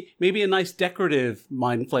 Maybe a nice decorative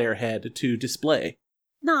Mind Flayer head to display.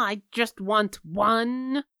 No, I just want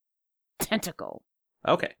one tentacle.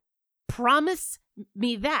 Okay. Promise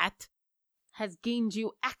me that has gained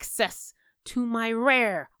you access to my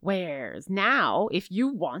rare wares. Now, if you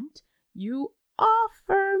want, you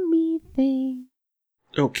offer me things.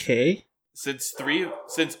 Okay. Since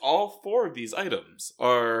all 4 of these items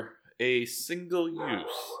are a single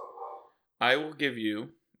use, I will give you,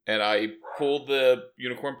 and I pull the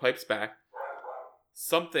unicorn pipes back,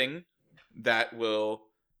 something that will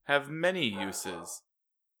have many uses.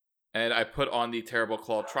 And I put on the Terrible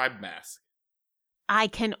Claw tribe mask. I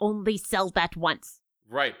can only sell that once,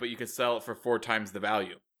 Right, but you can sell it for 4 times the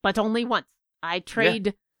value. but only once. I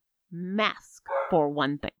trade mask for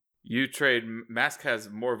one thing. You trade mask has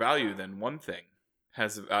more value than one thing.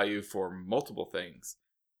 Has value for multiple things.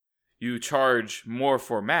 You charge more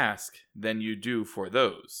for mask than you do for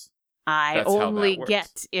those. I That's how that only works.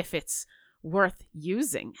 get if it's worth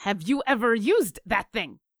using. Have you ever used that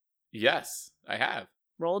thing? Yes, I have.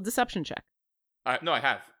 Roll a deception check. No, I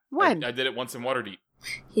have. When? I did it once in Waterdeep.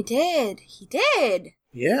 He did.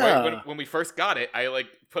 Yeah. Right, when we first got it, I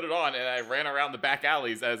put it on and I ran around the back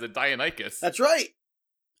alleys as a Dionychus. That's right.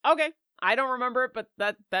 Okay. I don't remember it, but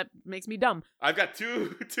that makes me dumb. I've got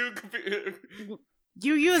two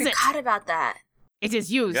You use it. Forgot about that. It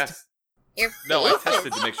is used. Yes. Your No, I face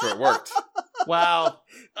tested to make sure it worked. Wow.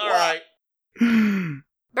 All right. Bernie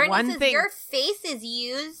One says thing. your face is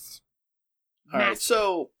used. All right. Mask.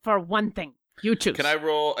 So For one thing. You choose. Can I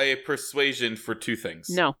roll a persuasion for 2 things?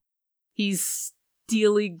 No. He's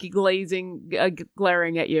steely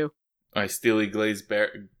glaring at you. I steely glaze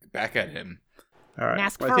back at him. All right.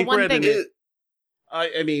 Mask Well, for I think one we're at an- thing.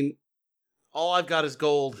 I mean, all I've got is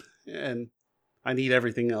gold, and I need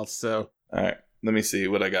everything else. So All right, let me see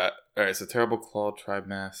what I got. All right, so Terrible Claw tribe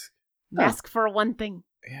mask. Mask for one thing.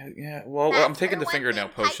 Yeah. Well, Mask I'm taking for the one fingernail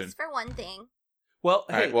thing, potion. pipes for one thing. well,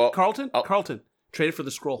 All hey, right, well, Carlton, I'll- Carlton, trade it for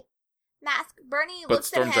the scroll. Mask. Bernie But looks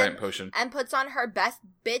Storm at Giant him potion. and puts on her best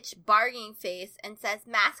bitch bargaining face and says,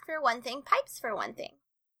 "Mask for one thing, pipes for one thing."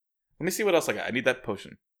 Let me see what else I got. I need that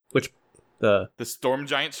potion. Which the The Storm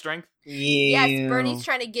Giant strength. yeah. Yes, Bernie's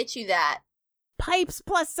trying to get you that. Pipes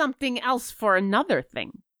plus something else for another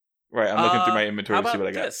thing. Right, I'm looking through my inventory how to see about what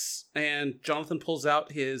I got. this? And Jonathan pulls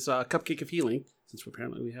out his cupcake of healing, since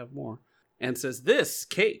apparently we have more, and says, "This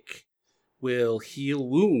cake will heal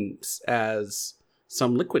wounds as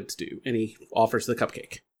some liquids do." And he offers the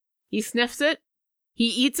cupcake. He sniffs it, he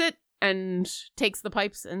eats it, and takes the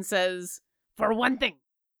pipes and says, "For one thing."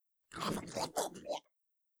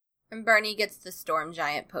 And Bernie gets the Storm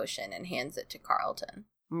Giant potion and hands it to Carlton.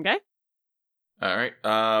 Okay? All right.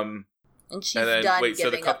 And she's And then- done wait, so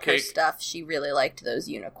the giving up her cupcake- stuff. She really liked those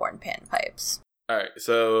unicorn pan pipes. All right.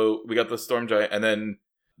 So we got the Storm Giant, and then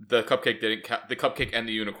the cupcake didn't. The cupcake and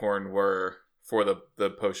the unicorn were for the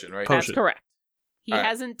potion, right? Potion. That's correct. He Alright.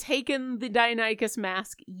 hasn't taken the Dionychus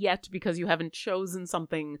mask yet because you haven't chosen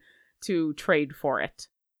something to trade for it.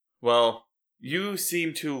 Well, you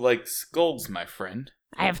seem to like skulls, my friend.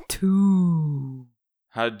 I have 2.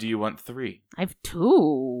 How do you want 3? I have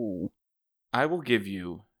 2. I will give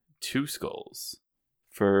you 2 skulls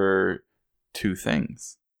for 2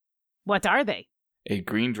 things. What are they? A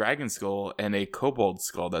green dragon skull and a kobold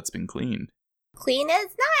skull that's been cleaned. Clean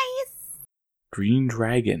is nice. Green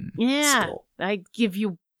dragon Yeah. skull. I give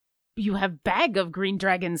you... You have bag of green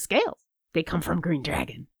dragon scales. They come from green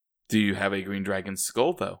dragon. Do you have a green dragon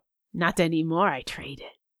skull, though? Not anymore, I traded.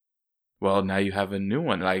 Well, now you have a new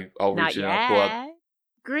one. I'll Not reach in and I'll pull out. yet.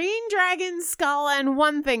 Green dragon skull and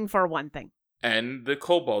one thing for one thing. And the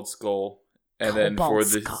kobold skull. And then for Kobold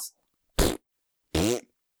this... skull.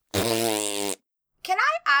 Can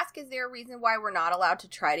I ask, is there a reason why we're not allowed to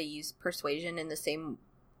try to use persuasion in the same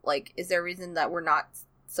Like, is there a reason that we're not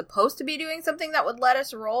supposed to be doing something that would let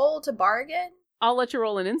us roll to bargain? I'll let you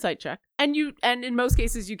roll an insight check. And in most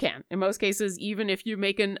cases you can. In most cases, even if you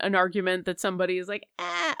make an argument that somebody is like,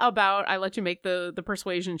 about, I let you make the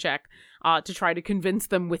persuasion check to try to convince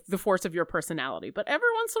them with the force of your personality. But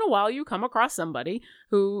every once in a while you come across somebody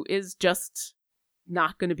who is just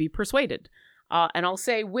not going to be persuaded. And I'll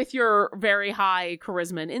say with your very high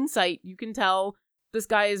charisma and insight, you can tell this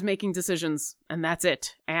guy is making decisions, and that's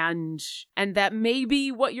it. And that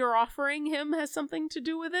maybe what you're offering him has something to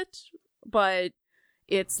do with it, but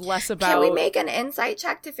it's less about... Can we make an insight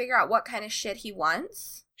check to figure out what kind of shit he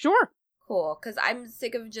wants? Sure. Cool, because I'm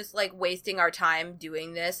sick of just, like, wasting our time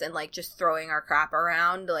doing this and, like, just throwing our crap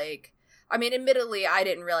around. Like, I mean, admittedly, I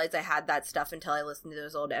didn't realize I had that stuff until I listened to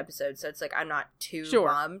those old episodes, so it's like I'm not too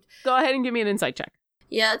bummed. Go ahead and give me an insight check.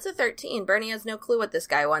 Yeah, it's a 13. Bernie has no clue what this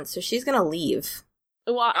guy wants, so she's gonna leave.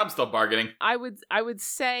 Well, I'm still bargaining. I would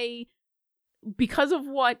say, because of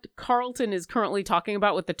what Carlton is currently talking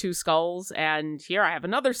about with the two skulls, and here I have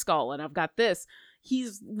another skull, and I've got this,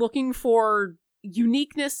 he's looking for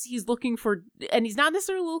uniqueness, and he's not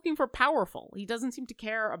necessarily looking for powerful. He doesn't seem to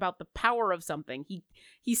care about the power of something.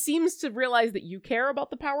 He seems to realize that you care about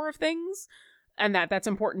the power of things, and that's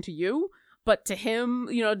important to you. But to him,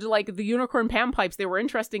 like the unicorn panpipes, they were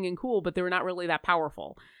interesting and cool, but they were not really that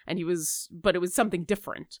powerful. But it was something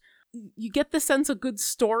different. You get the sense a good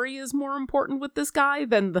story is more important with this guy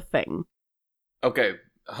than the thing. Okay,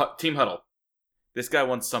 Team Huddle. This guy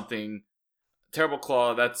wants something. Terrible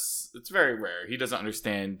Claw, it's very rare. He doesn't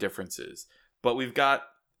understand differences. But we've got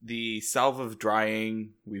the Salve of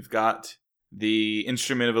Drying. We've got the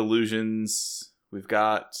Instrument of Illusions. We've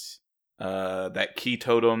got that Key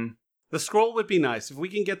Totem. The scroll would be nice. If we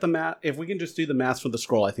can get if we can just do the mask for the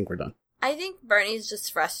scroll, I think we're done. I think Bernie's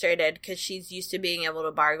just frustrated because she's used to being able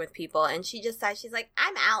to bargain with people, and she just says, she's like,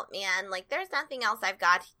 I'm out, man. Like, there's nothing else I've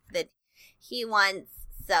got that he wants,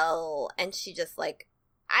 so... And she just, like,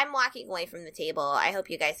 I'm walking away from the table. I hope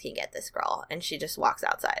you guys can get this scroll. And she just walks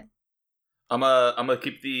outside. I'm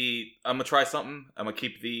gonna try something. I'm gonna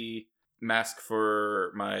keep the mask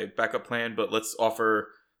for my backup plan, but let's offer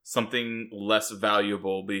something less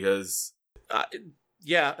valuable because... I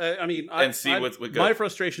mean, my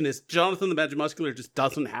frustration is Jonathan the Magic Muscular just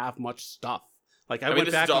doesn't have much stuff. Like I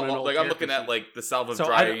went back on an old I'm looking at like the Salve of so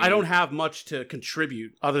Drying. I don't have much to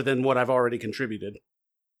contribute other than what I've already contributed.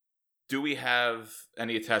 Do we have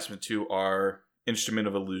any attachment to our Instrument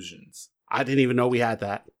of Illusions? I didn't even know we had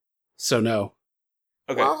that, so no.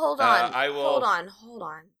 Okay. Well, hold on. Hold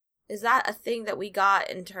on. Is that a thing that we got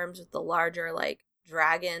in terms of the larger like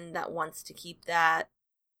dragon that wants to keep that?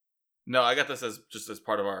 No, I got this as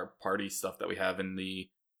part of our party stuff that we have in the...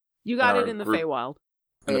 You got it in the Feywild.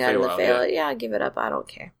 Yeah, give it up. I don't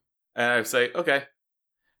care. And I say, okay.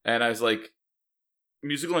 And I was like,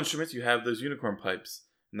 musical instruments, you have those unicorn pipes.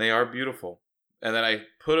 And they are beautiful. And then I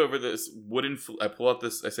put over this wooden... I pull out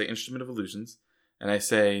this, I say, Instrument of Illusions. And I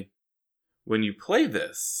say, when you play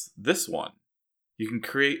this one, you can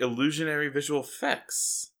create illusionary visual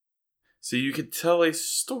effects. So you can tell a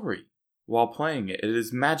story while playing it. It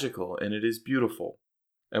is magical and it is beautiful.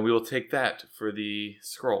 And we will take that for the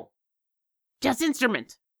scroll. Just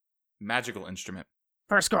instrument. Magical instrument.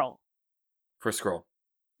 For scroll.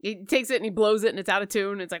 He takes it and he blows it and it's out of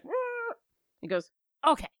tune. It's like, he goes,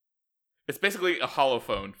 okay. It's basically a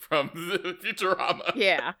holophone from the Futurama.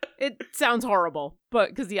 Yeah, it sounds horrible, but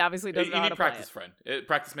because he obviously doesn't know how to practice, play it. Friend.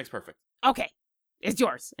 Practice makes perfect. Okay, it's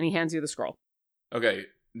yours. And he hands you the scroll. Okay,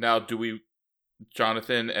 now do we...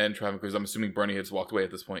 Jonathan and Travis, because I'm assuming Bernie has walked away at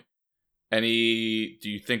this point. Do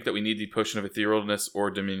you think that we need the Potion of Etherealness or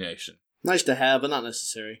Domination? Nice to have, but not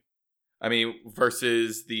necessary. I mean,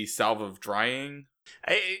 versus the Salve of Drying?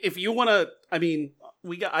 If you want to, I mean,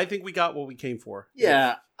 I think we got what we came for.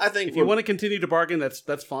 Yeah, I think if you want to continue to bargain,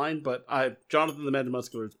 that's fine. But Jonathan the Magic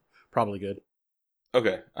Muscular is probably good.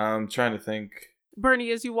 Okay, I'm trying to think.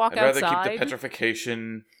 Bernie, as you walk I'd rather outside, keep the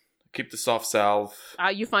petrification, keep the soft salve.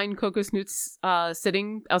 You find Coco Snoots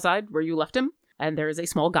sitting outside where you left him, and there is a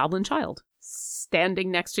small goblin child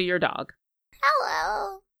standing next to your dog.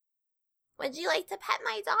 Hello. Would you like to pet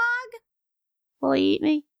my dog? Will he eat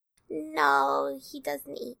me? No, he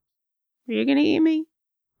doesn't eat. Are you gonna eat me?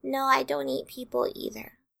 No, I don't eat people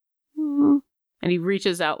either. And he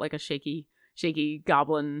reaches out like a shaky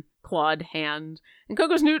goblin clawed hand, and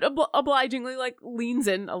Coco Snoot obligingly like leans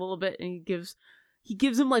in a little bit, and he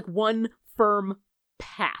gives him like one firm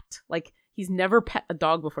pat. Like he's never pet a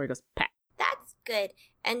dog before. He goes pat. That's good.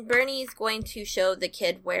 And Bernie's going to show the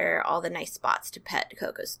kid where all the nice spots to pet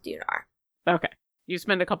Coco Snoot are. Okay. You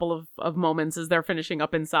spend a couple of moments as they're finishing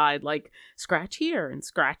up inside, like, scratch here and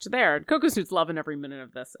scratch there. And Coco Snoot's loving every minute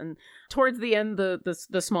of this. And towards the end,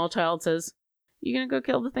 the small child says, "You gonna go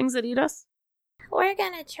kill the things that eat us?" We're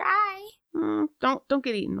gonna try. Don't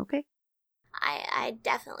get eaten, okay? I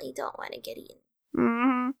definitely don't want to get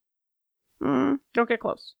eaten. Don't get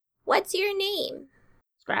close. What's your name?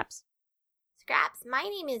 Scraps. Scraps. My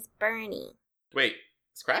name is Bernie. Wait,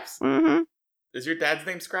 Scraps? Mm-hmm. Is your dad's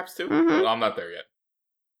name Scraps too? Mhm. Oh, I'm not there yet.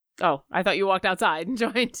 Oh, I thought you walked outside and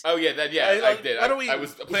joined. Oh yeah, I did. why don't we- I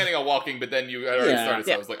was planning on walking, but then you had already Yeah. started, so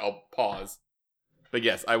Yeah. I was like, I'll pause. But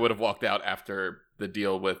yes, I would have walked out after the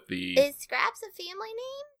deal with the. Is Scraps a family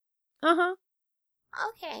name? Uh-huh.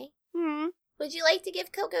 Okay. Mm-hmm. Would you like to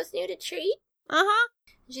give Coco Snoot a treat? Uh-huh.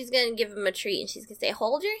 She's gonna give him a treat, and she's gonna say,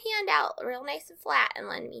 "Hold your hand out real nice and flat, and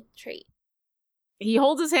let me treat." He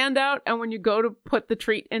holds his hand out, and when you go to put the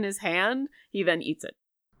treat in his hand, he then eats it.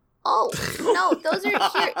 Oh no, those are here.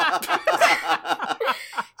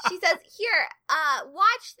 She says, "Here,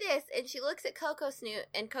 watch this," and she looks at Coco Snoot,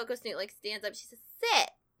 and Coco Snoot like stands up. She says,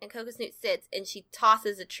 "Sit," and Coco Snoot sits, and she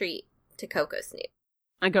tosses a treat to Coco Snoot.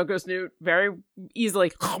 And Coco Snoot very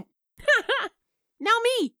easily, "Now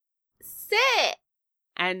me!" Sit,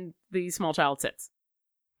 And the small child sits.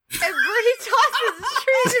 and Bernie tosses a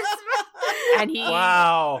treat in his mouth. And he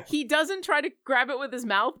Wow. he doesn't try to grab it with his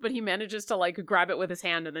mouth, but he manages to like grab it with his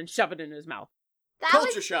hand and then shove it in his mouth.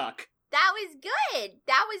 Culture shock. That was good.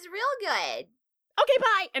 That was real good. Okay,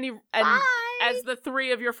 bye. And Bye. as the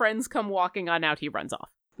three of your friends come walking on out, he runs off.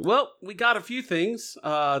 Well, we got a few things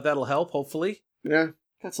that'll help, hopefully. Yeah,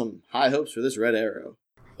 got some high hopes for this red arrow.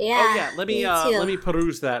 Yeah. Oh yeah, let me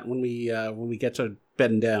peruse that when we get to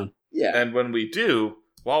bedding down. Yeah. And when we do,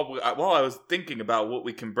 while I was thinking about what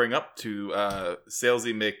we can bring up to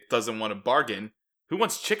Salesy Mick doesn't want to bargain, who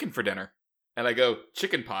wants chicken for dinner? And I go,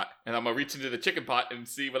 chicken pot. And I'm going to reach into the chicken pot and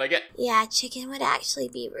see what I get. Yeah, chicken would actually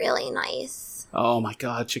be really nice. Oh my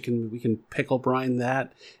god, chicken! We can pickle brine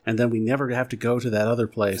that, and then we never have to go to that other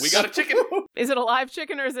place. We got a chicken. Is it a live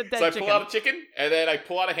chicken or is it dead So I chicken? pull out a chicken, and then I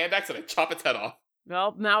pull out a hand axe, and I chop its head off.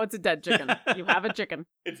 Well, now it's a dead chicken. You have a chicken.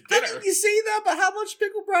 It's I dinner. mean, you say that, but how much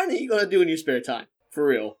pickle brine are you gonna do in your spare time? For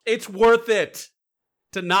real. It's worth it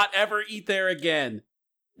to not ever eat there again.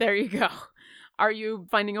 There you go. Are you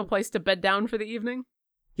finding a place to bed down for the evening?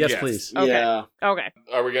 Yes, Yes. please. Okay. Yeah. Okay.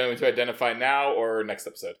 Are we going to identify now or next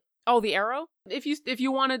episode? Oh, the arrow? If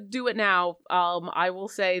you want to do it now, I will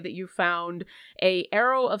say that you found a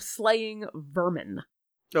arrow of slaying vermin.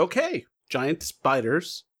 Okay. Giant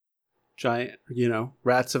spiders. Giant,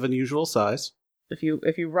 rats of unusual size. If you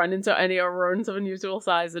run into any rodents of unusual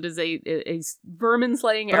size, it is a vermin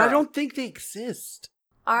slaying But arrow. I don't think they exist.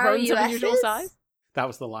 Rodents of unusual size? That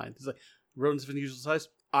was the line. It's like, rodents of unusual size?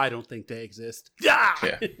 I don't think they exist. Yeah!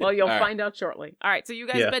 Well, you'll All right. find out shortly. All right, so you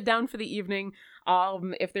guys Yeah. bed down for the evening.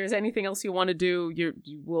 If there's anything else you want to do, you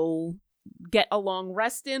will get a long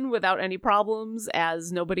rest in without any problems,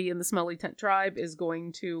 as nobody in the Smelly Tent tribe is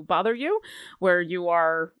going to bother you where you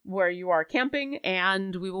are camping,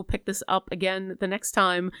 and we will pick this up again the next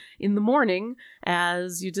time in the morning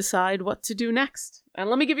as you decide what to do next. And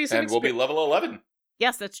let me give you some And we'll be level 11.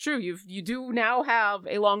 Yes, that's true. You do now have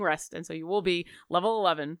a long rest, and so you will be level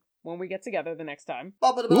 11 when we get together the next time.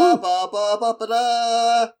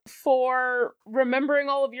 Ba-ba-da-ba-ba-ba-ba-da. For remembering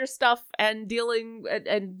all of your stuff and dealing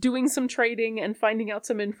and doing some trading and finding out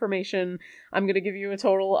some information, I'm going to give you a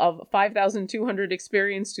total of 5,200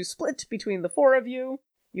 experience to split between the four of you.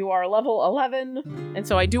 You are level 11, and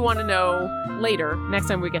so I do want to know later, next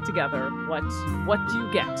time we get together, what do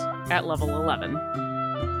you get at level 11?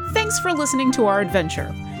 Thanks for listening to our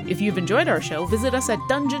adventure. If you've enjoyed our show, visit us at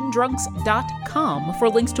dungeondrunks.com for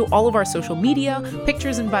links to all of our social media,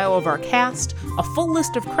 pictures and bio of our cast, a full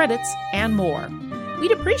list of credits, and more.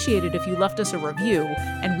 We'd appreciate it if you left us a review,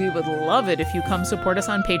 and we would love it if you come support us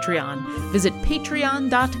on Patreon. Visit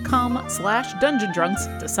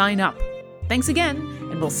patreon.com/dungeondrunks to sign up. Thanks again,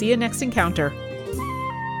 and we'll see you next encounter.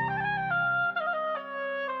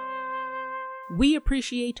 We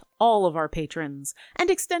appreciate all of our patrons and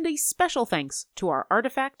extend a special thanks to our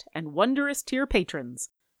Artifact and Wondrous tier patrons.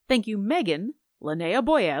 Thank you Megan, Linnea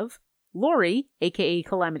Boyev, Lori, aka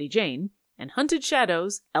Calamity Jane, and Hunted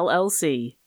Shadows, LLC.